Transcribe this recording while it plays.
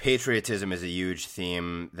patriotism is a huge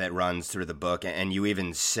theme that runs through the book, and you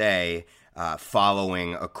even say,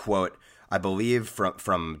 following a quote, I believe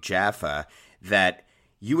from Jaffa, that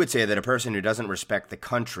you would say that a person who doesn't respect the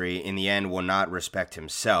country in the end will not respect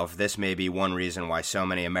himself. This may be one reason why so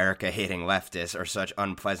many America-hating leftists are such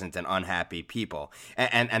unpleasant and unhappy people.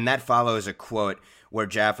 And that follows a quote where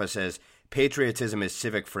Jaffa says, patriotism is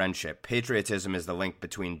civic friendship. Patriotism is the link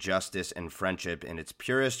between justice and friendship in its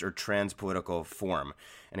purest or transpolitical form.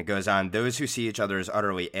 And it goes on, those who see each other as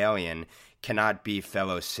utterly alien cannot be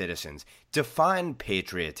fellow citizens. Define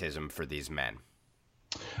patriotism for these men.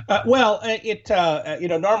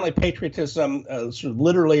 Normally patriotism, sort of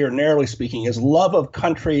literally or narrowly speaking, is love of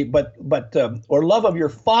country, but or love of your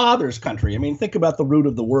father's country. I mean, think about the root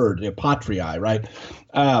of the word, patria, right?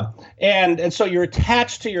 And so you're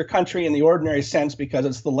attached to your country in the ordinary sense because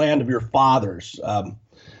it's the land of your fathers,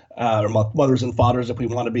 or mothers and fathers, if we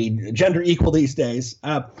want to be gender equal these days.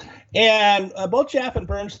 And both Jaffa and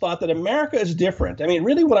Berns thought that America is different. I mean,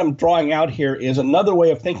 really what I'm drawing out here is another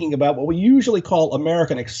way of thinking about what we usually call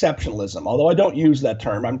American exceptionalism, although I don't use that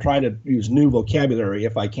term. I'm trying to use new vocabulary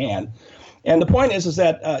if I can. And the point is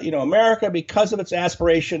that, America, because of its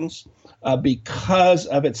aspirations, because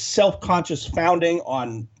of its self-conscious founding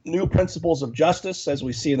on new principles of justice, as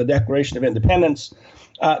we see in the Declaration of Independence,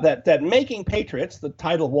 that Making Patriots, the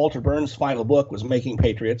title of Walter Berns' final book was Making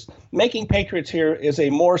Patriots. Making Patriots here is a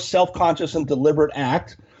more self-conscious and deliberate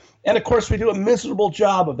act. And of course, we do a miserable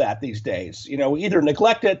job of that these days. We either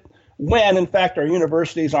neglect it when, in fact, our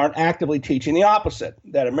universities aren't actively teaching the opposite,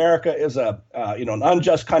 that America is an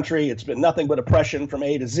unjust country. It's been nothing but oppression from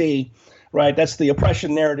A to Z, right? That's the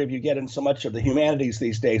oppression narrative you get in so much of the humanities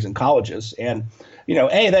these days in colleges. And,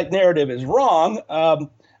 that narrative is wrong.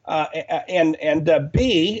 And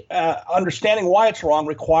B, understanding why it's wrong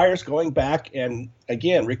requires going back and,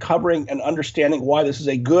 again, recovering and understanding why this is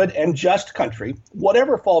a good and just country,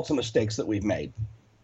 whatever faults and mistakes that we've made.